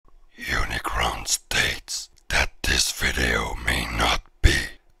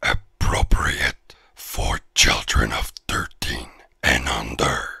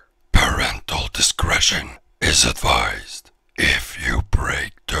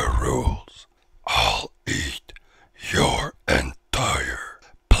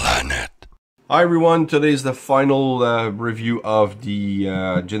Hi everyone, today is the final review of the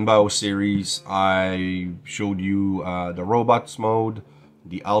Jinbao series. I showed you the robots mode,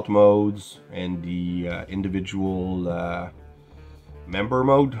 the alt modes, and the individual member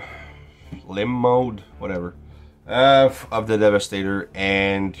mode, limb mode, whatever, of the Devastator.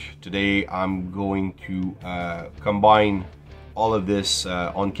 And today I'm going to combine all of this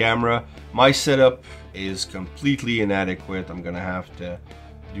on camera. My setup is completely inadequate. I'm gonna have to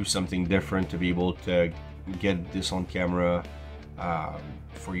do something different to be able to get this on camera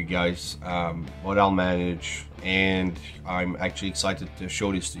for you guys, but I'll manage, and I'm actually excited to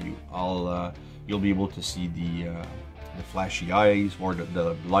show this to you. You'll be able to see the flashy eyes, or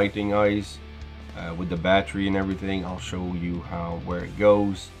the lighting eyes with the battery and everything. I'll show you where it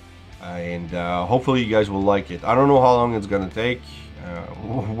goes, and hopefully you guys will like it. I don't know how long it's gonna take.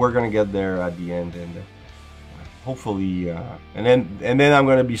 We're gonna get there at the end, and hopefully, and then I'm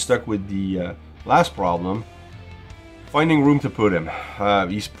gonna be stuck with the last problem: finding room to put him.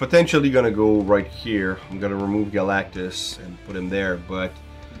 He's potentially gonna go right here. I'm gonna remove Galactus and put him there, but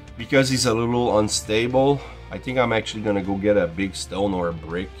because he's a little unstable, I think I'm actually gonna go get a big stone or a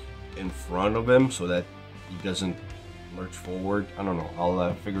brick in front of him so that he doesn't lurch forward. I don't know.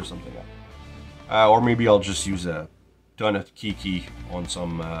 I'll figure something out, or maybe I'll just use a ton of key on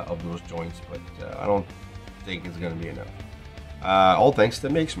some of those joints, but I don't think it's gonna be enough. All thanks to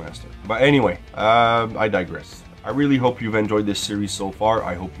Mixmaster. But anyway, I digress. I really hope you've enjoyed this series so far.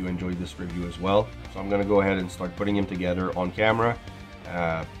 I hope you enjoyed this review as well. So I'm gonna go ahead and start putting him together on camera.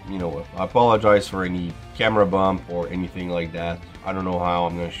 You know, I apologize for any camera bump or anything like that. I don't know how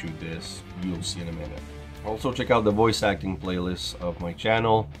I'm gonna shoot this. You'll see in a minute. Also, check out the voice acting playlist of my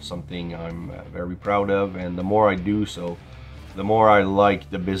channel, something I'm very proud of, and the more I do so, the more I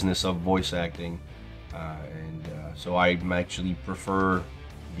like the business of voice acting. So I actually prefer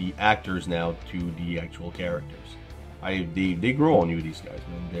the actors now to the actual characters. They grow on you, these guys,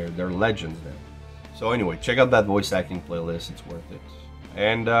 man. They're legends now. So anyway, check out that voice acting playlist. It's worth it.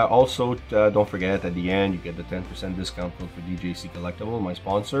 And also, don't forget, at the end you get the 10% discount code for DJC Collectible, my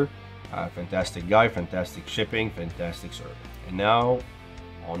sponsor. Fantastic guy, fantastic shipping, fantastic service. And now,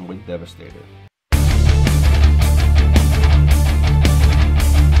 on with Devastator.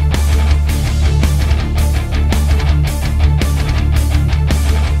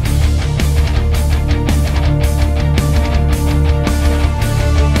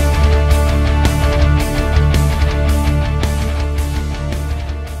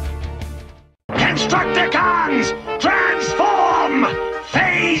 Constructicons, transform!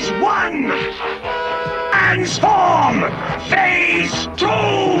 Phase 1! Transform! Phase 2!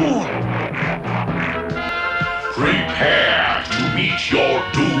 Prepare to meet your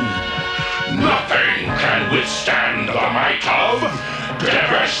doom. Nothing can withstand the might of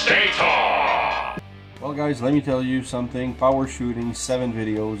Devastator! Well guys, let me tell you something. Power shooting 7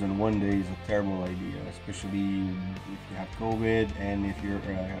 videos in one day is a terrible idea, especially if you have COVID and if your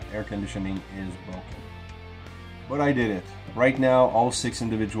air conditioning is broken. But I did it. Right now, all 6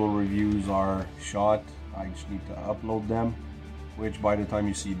 individual reviews are shot. I just need to upload them, which by the time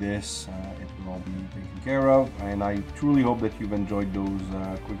you see this, it will all be taken care of. And I truly hope that you've enjoyed those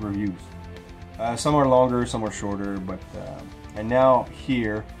quick reviews. Some are longer, some are shorter, but and now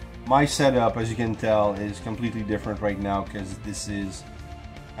here, my setup, as you can tell, is completely different right now because this is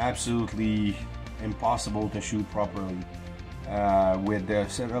absolutely impossible to shoot properly with the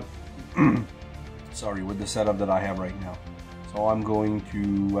setup. Sorry, with the setup that I have right now. So I'm going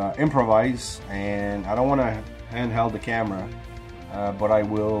to improvise, and I don't want to handheld the camera, but I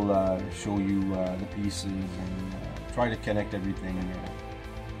will show you the pieces and try to connect everything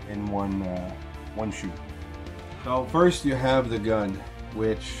in one shoot. So first you have the gun,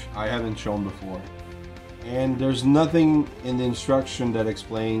 which I haven't shown before, and there's nothing in the instruction that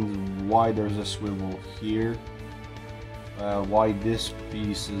explains why there's a swivel here, why this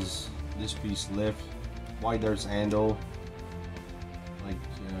piece lift, why there's handle, like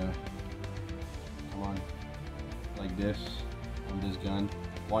come on, like this on this gun,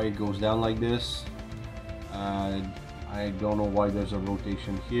 why it goes down like this. I don't know why there's a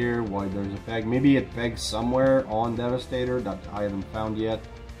rotation here, why there's a peg. Maybe it pegs somewhere on Devastator that I haven't found yet.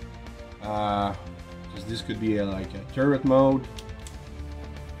 Because this could be like a turret mode,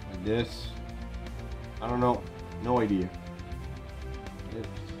 like this. I don't know, no idea.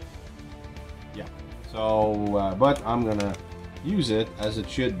 Yeah. So, but I'm gonna use it as it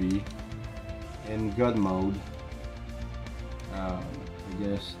should be in gun mode. I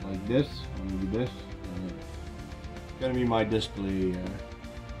guess like this. I'm gonna do this. Gonna be my display.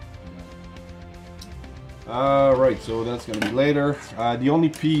 Right, so that's gonna be later. The only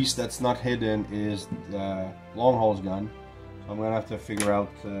piece that's not hidden is the long haul's gun. So I'm gonna have to figure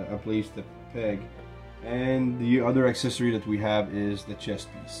out a place to peg. And the other accessory that we have is the chest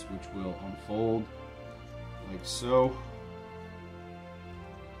piece, which will unfold like so.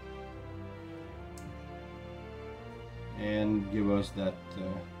 And give us that,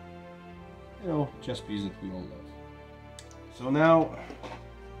 you know, chest piece that we all love. So now,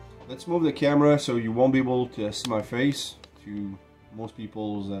 let's move the camera so you won't be able to see my face, to most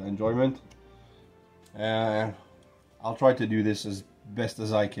people's enjoyment. I'll try to do this as best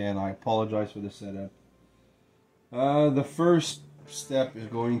as I can. I apologize for the setup. The first step is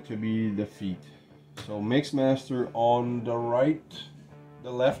going to be the feet. So Mixmaster on the right, the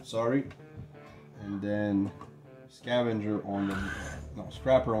left, sorry, and then Scavenger on the, no,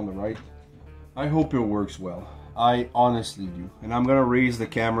 Scrapper on the right. I hope it works well. I honestly do. And I'm gonna raise the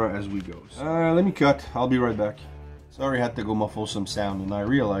camera as we go. Let me cut, I'll be right back. Sorry, I had to go muffle some sound, and I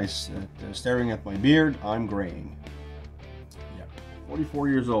realized that staring at my beard, I'm graying. Yeah, 44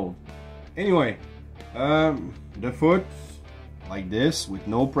 years old. Anyway, the foot, like this, with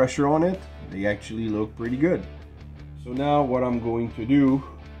no pressure on it, they actually look pretty good. So now what I'm going to do,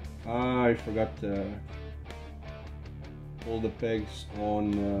 I forgot to pull the pegs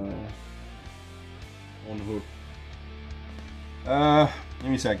on the hook. Give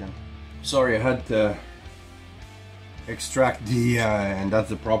me a second. Sorry, I had to extract the, and that's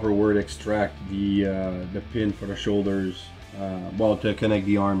the proper word, extract the pin for the shoulders, well, to connect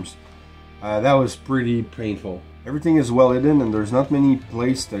the arms. That was pretty painful. Everything is well hidden and there's not many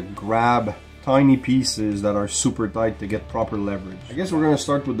places to grab tiny pieces that are super tight to get proper leverage. I guess we're gonna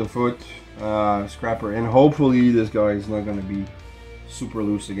start with the foot, Scrapper, and hopefully this guy is not gonna be super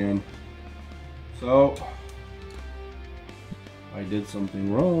loose again. So, I did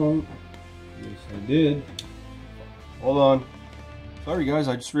something wrong. Yes, I did. Hold on. Sorry guys,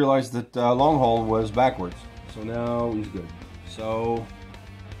 I just realized that long haul was backwards. So now he's good. So,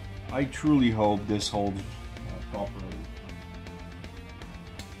 I truly hope this holds properly.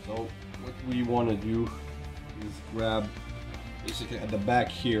 So, what we want to do is grab, basically at the back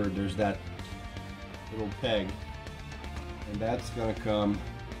here, there's that little peg. And that's gonna come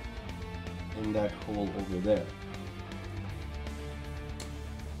in that hole over there.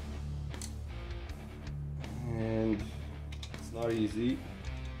 And it's not easy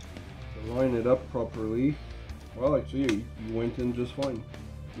to line it up properly. Well, actually, you went in just fine.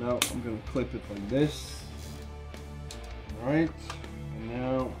 Now I'm gonna clip it like this. Alright, and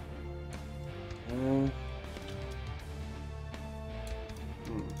now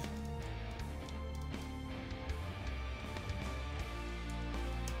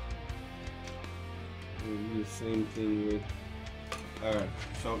do the same thing with. Alright,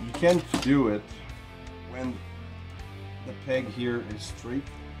 so you can't do it when the peg here is straight.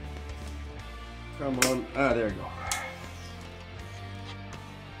 Come on, there you go.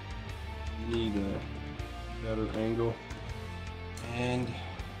 You need a better angle. And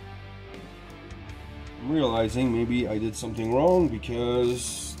I'm realizing maybe I did something wrong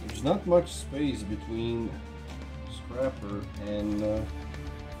because there's not much space between Scrapper and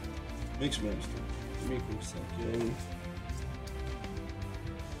Mixmaster. Give me a quick second.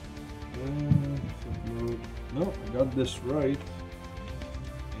 No, I got this right,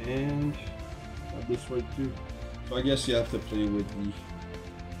 and got this right too. So I guess you have to play with the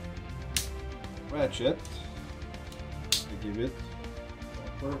ratchet to give it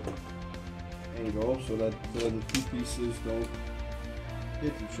proper angle so that the two pieces don't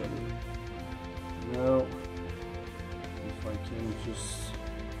hit each other. Now, if I can just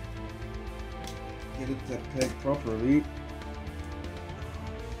get it to peg properly.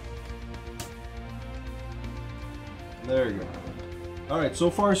 There you go. Alright, so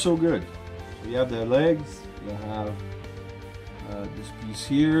far so good. So you have the legs, you have this piece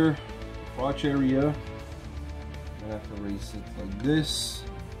here, crotch area. I'm gonna have to raise it like this.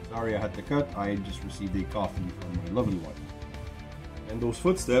 Sorry I had to cut, I just received a coffee from my lovely wife. And those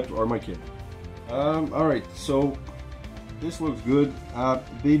footsteps are my kid. Alright, so this looks good.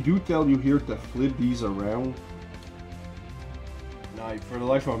 They do tell you here to flip these around. Now, for the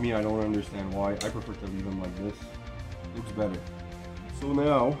life of me, I don't understand why. I prefer to leave them like this. Looks better. So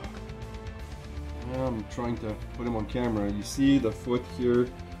now, I'm trying to put him on camera. You see the foot here.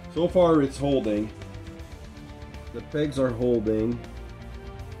 So far it's holding. The pegs are holding.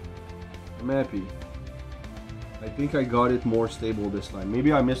 I'm happy. I think I got it more stable this time.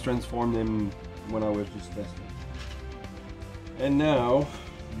 Maybe I mistransformed him when I was just testing. And now,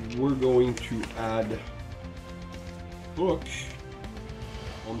 we're going to add hook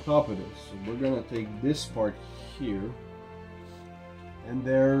on top of this. So we're gonna take this part here, and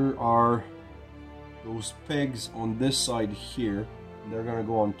there are those pegs on this side here. And they're gonna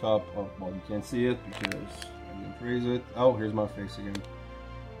go on top of, well, you can't see it because I didn't freeze it. Oh, here's my face again.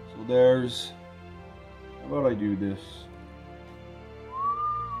 So there's, how about I do this?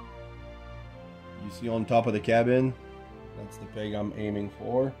 You see on top of the cabin, that's the peg I'm aiming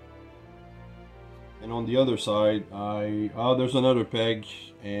for. And on the other side, there's another peg,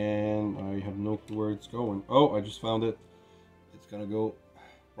 and I have no clue where it's going. Oh, I just found it. It's gonna go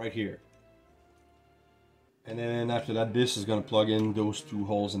right here. And then after that, this is gonna plug in those two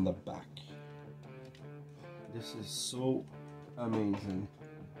holes in the back. This is so amazing.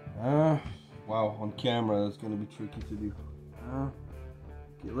 Wow, on camera that's gonna be tricky to do.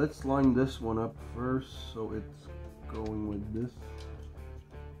 Okay, let's line this one up first, so it's going with this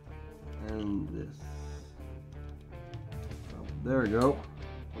and this. So there we go.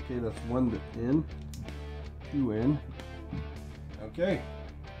 Okay, that's one in, two in. Okay.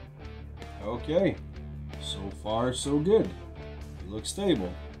 Okay. So far, so good. It looks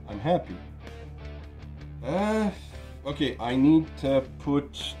stable. I'm happy. Okay, I need to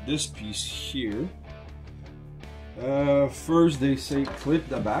put this piece here. First, they say clip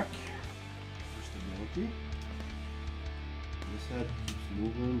the back for stability. This head keeps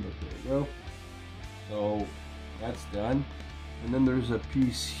moving, but there we go. So that's done. And then there's a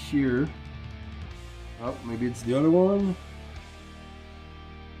piece here. Oh, maybe it's the other one.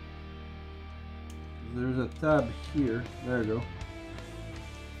 There's a tab here. There we go.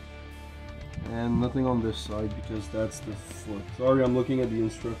 And nothing on this side because that's the foot. Sorry, I'm looking at the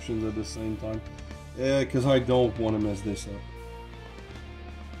instructions at the same time. Because I don't want to mess this up.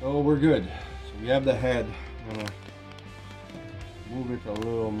 Oh, we're good. So we have the head. I'm gonna move it a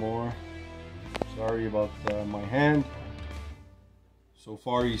little more. Sorry about my hand. So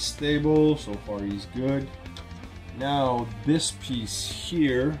far he's stable. So far he's good. Now this piece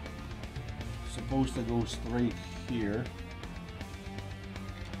here is supposed to go straight here.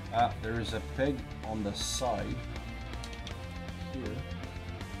 There is a peg on the side here,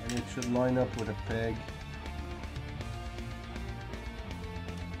 and it should line up with a peg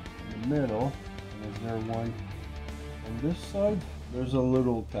in the middle. And is there one on this side? There's a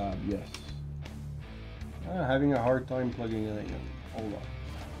little tab, yes. Having a hard time plugging it in. Hold on.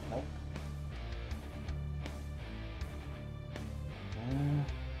 Nope.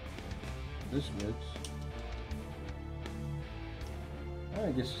 This works.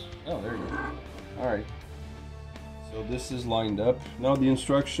 I guess, oh, there you go. Alright. So this is lined up. Now the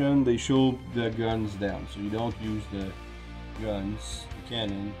instruction, they show the guns down. So you don't use the guns, the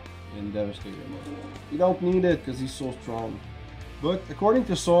cannon, in Devastator mode. You don't need it because he's so strong. But according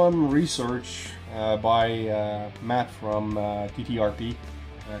to some research by Matt from TTRP,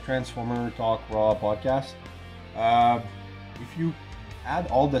 Transformer Talk Raw podcast, if you add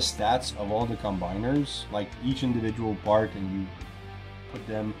all the stats of all the combiners, like each individual part, and you put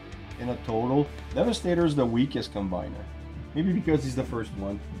them in a total, Devastator is the weakest combiner. Maybe because he's the first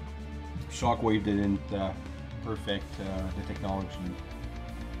one. Shockwave didn't perfect the technology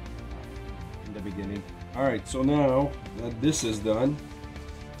in the beginning. Alright, so now that this is done,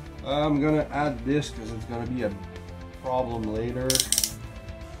 I'm gonna add this because it's gonna be a problem later.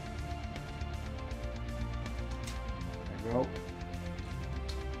 There we go.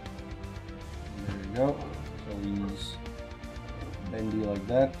 There we go. So he's bendy like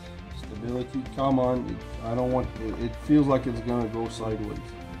that. Stability, come on. I don't want it feels like it's gonna go sideways,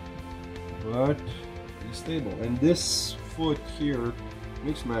 but it's stable. And this foot here,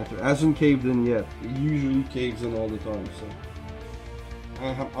 mix matter, hasn't caved in yet. It usually caves in all the time, so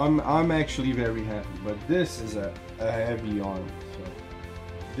I'm actually very happy. But this is a heavy arm, so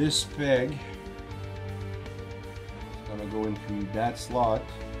this peg is gonna go into that slot.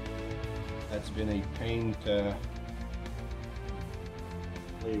 That's been a pain to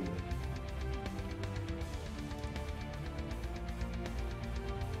play with.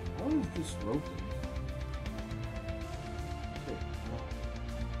 How is this rotating?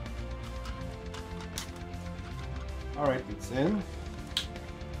 Alright, it's in.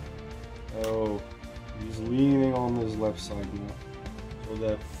 Oh, he's leaning on his left side now. So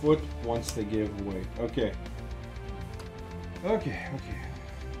the foot wants to give way. Okay. Okay.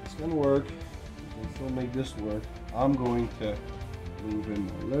 It's gonna work. We can still make this work. I'm going to move him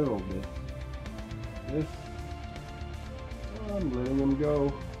a little bit. This. I'm letting him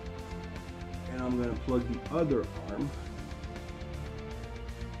go. And I'm gonna plug the other arm.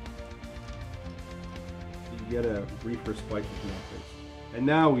 Get a briefer spike with my face. And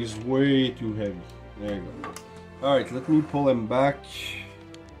now he's way too heavy. There you go. Alright, let me pull him back.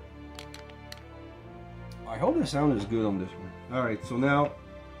 I hope the sound is good on this one. Alright, so now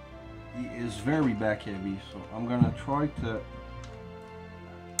he is very back heavy, so I'm gonna try to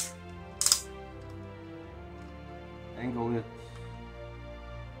angle it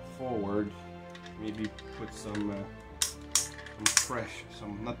forward, maybe put some pressure,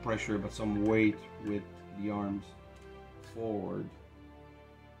 not pressure, but some weight with the arms forward.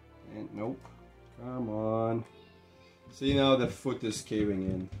 And nope, come on. See, now the foot is caving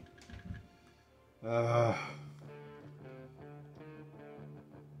in.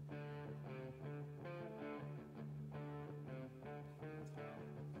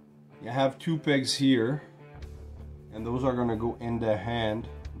 You have two pegs here, and those are gonna go in the hand.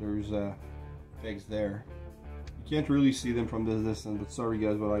 There's pegs there. You can't really see them from this distance, but sorry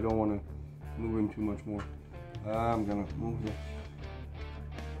guys, but I don't want to move him too much more. I'm gonna move this.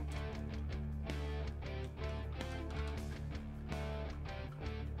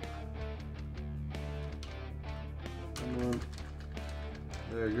 Come on.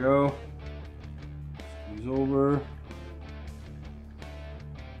 There you go. Squeeze over.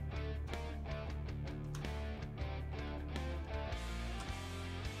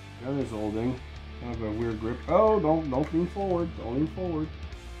 That is holding. Kind of a weird grip. Oh, don't lean forward. Don't lean forward.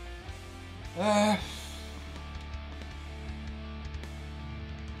 This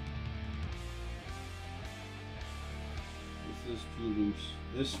is too loose.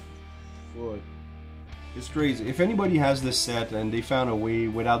 This foot. It's crazy. If anybody has this set and they found a way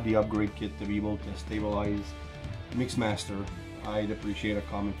without the upgrade kit to be able to stabilize Mixmaster, I'd appreciate a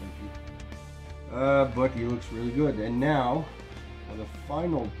comment or two. But he looks really good. And now, for the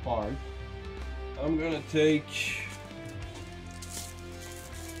final part, I'm gonna take...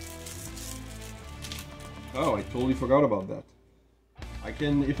 Oh, I totally forgot about that. I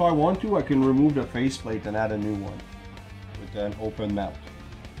can, if I want to, I can remove the faceplate and add a new one with an open mount.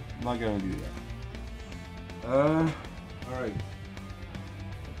 I'm not gonna do that. Alright.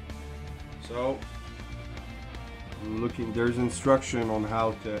 So, I'm looking, there's instruction on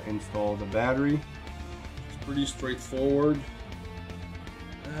how to install the battery. It's pretty straightforward.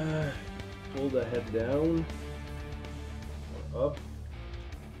 Pull the head down or up.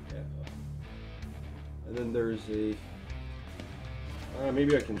 Yeah, up. And then there's a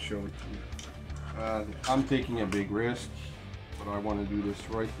maybe I can show it to you. I'm taking a big risk, but I want to do this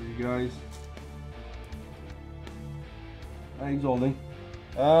right for you guys. He's holding.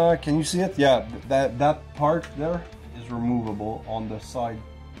 Can you see it? Yeah, that part there is removable on the side.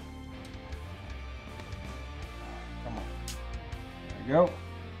 Come on. There you go.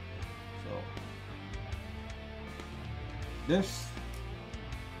 This,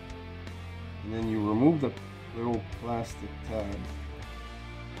 and then you remove the little plastic tag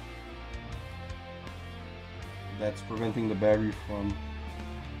that's preventing the battery from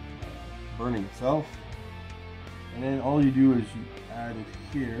burning itself, and then all you do is you add it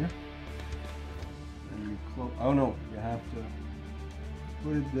here and you close. Oh no, you have to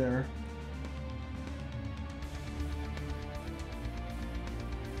put it there.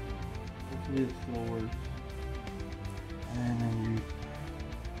 Hopefully it still works. And then you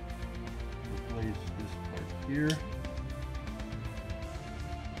replace this part here.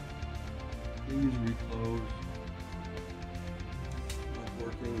 Please reclose. Not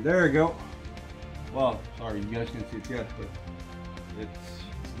working. There you go. Well, sorry, you guys can see it yet, but it's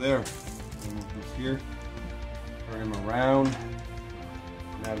there. Move this here. Turn him around.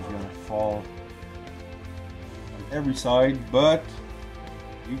 Now he's gonna fall on every side, but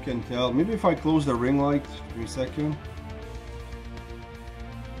you can tell. Maybe if I close the ring light, give me a second.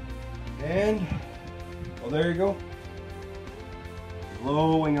 And, well, there you go.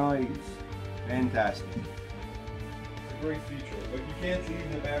 Glowing eyes. Fantastic. It's a great feature. But you can't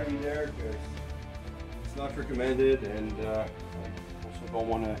leave the battery there because it's not recommended, and I also don't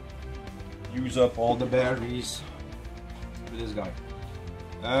want to use up all the batteries for this guy.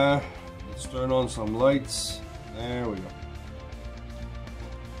 Let's turn on some lights. There we go.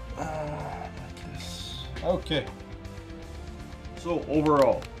 Like this. Okay. So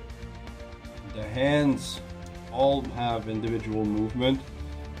overall, the hands all have individual movement.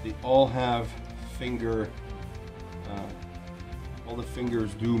 They all have finger, all the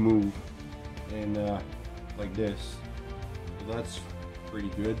fingers do move in like this. So that's pretty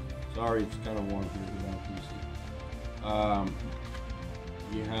good. Sorry, it's kind of warm here without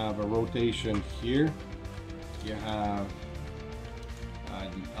PC. You have a rotation here. You have the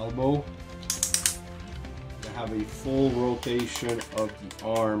elbow. You have a full rotation of the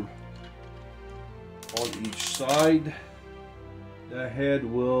arm on each side. The head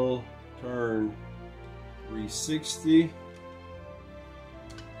will turn 360.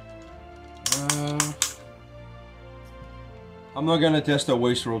 I'm not gonna test a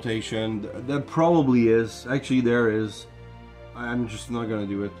waist rotation. There probably is. Actually, there is. I'm just not gonna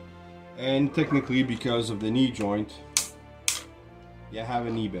do it. And technically, because of the knee joint, you have a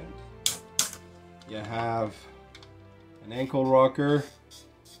knee bend. You have an ankle rocker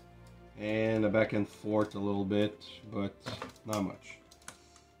and a back and forth a little bit, but not much.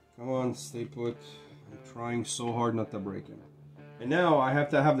 Come on, stay put. I'm trying so hard not to break him. And now I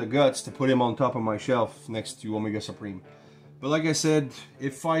have to have the guts to put him on top of my shelf next to Omega Supreme. But like I said,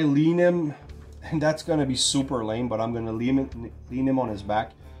 if I lean him, and that's gonna be super lame, but I'm gonna lean him on his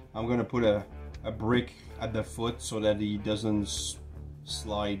back. I'm gonna put a brick at the foot so that he doesn't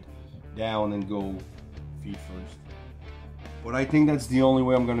slide down and go feet first. But I think that's the only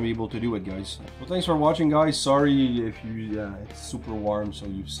way I'm gonna be able to do it, guys. Well, thanks for watching, guys. Sorry if you it's super warm, so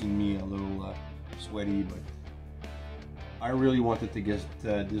you've seen me a little sweaty, but I really wanted to get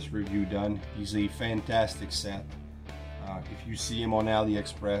this review done. He's a fantastic set. If you see him on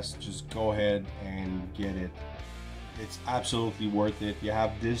AliExpress, just go ahead and get it. It's absolutely worth it. You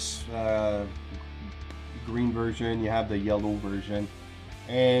have this green version, you have the yellow version,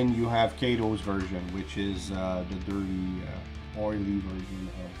 and you have Kato's version, which is the dirty, oily version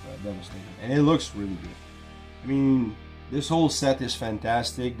of Devastator. And it looks really good. I mean, this whole set is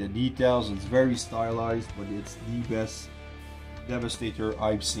fantastic. The details, it's very stylized, but it's the best Devastator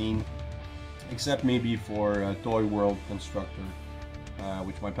I've seen. Except maybe for Toy World Constructor,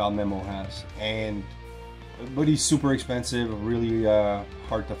 which my pal Memo has. But he's super expensive, really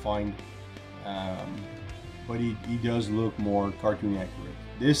hard to find. But he does look more cartoon accurate.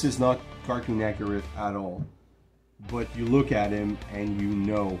 This is not cartoon accurate at all. But you look at him and you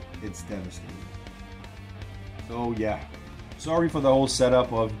know it's Devastator. So yeah, sorry for the whole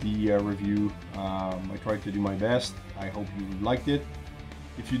setup of the review. I tried to do my best. I hope you liked it.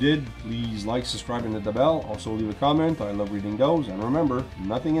 If you did, please like, subscribe, and hit the bell. Also leave a comment. I love reading those. And remember,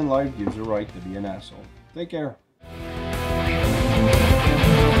 nothing in life gives you a right to be an asshole. Take care.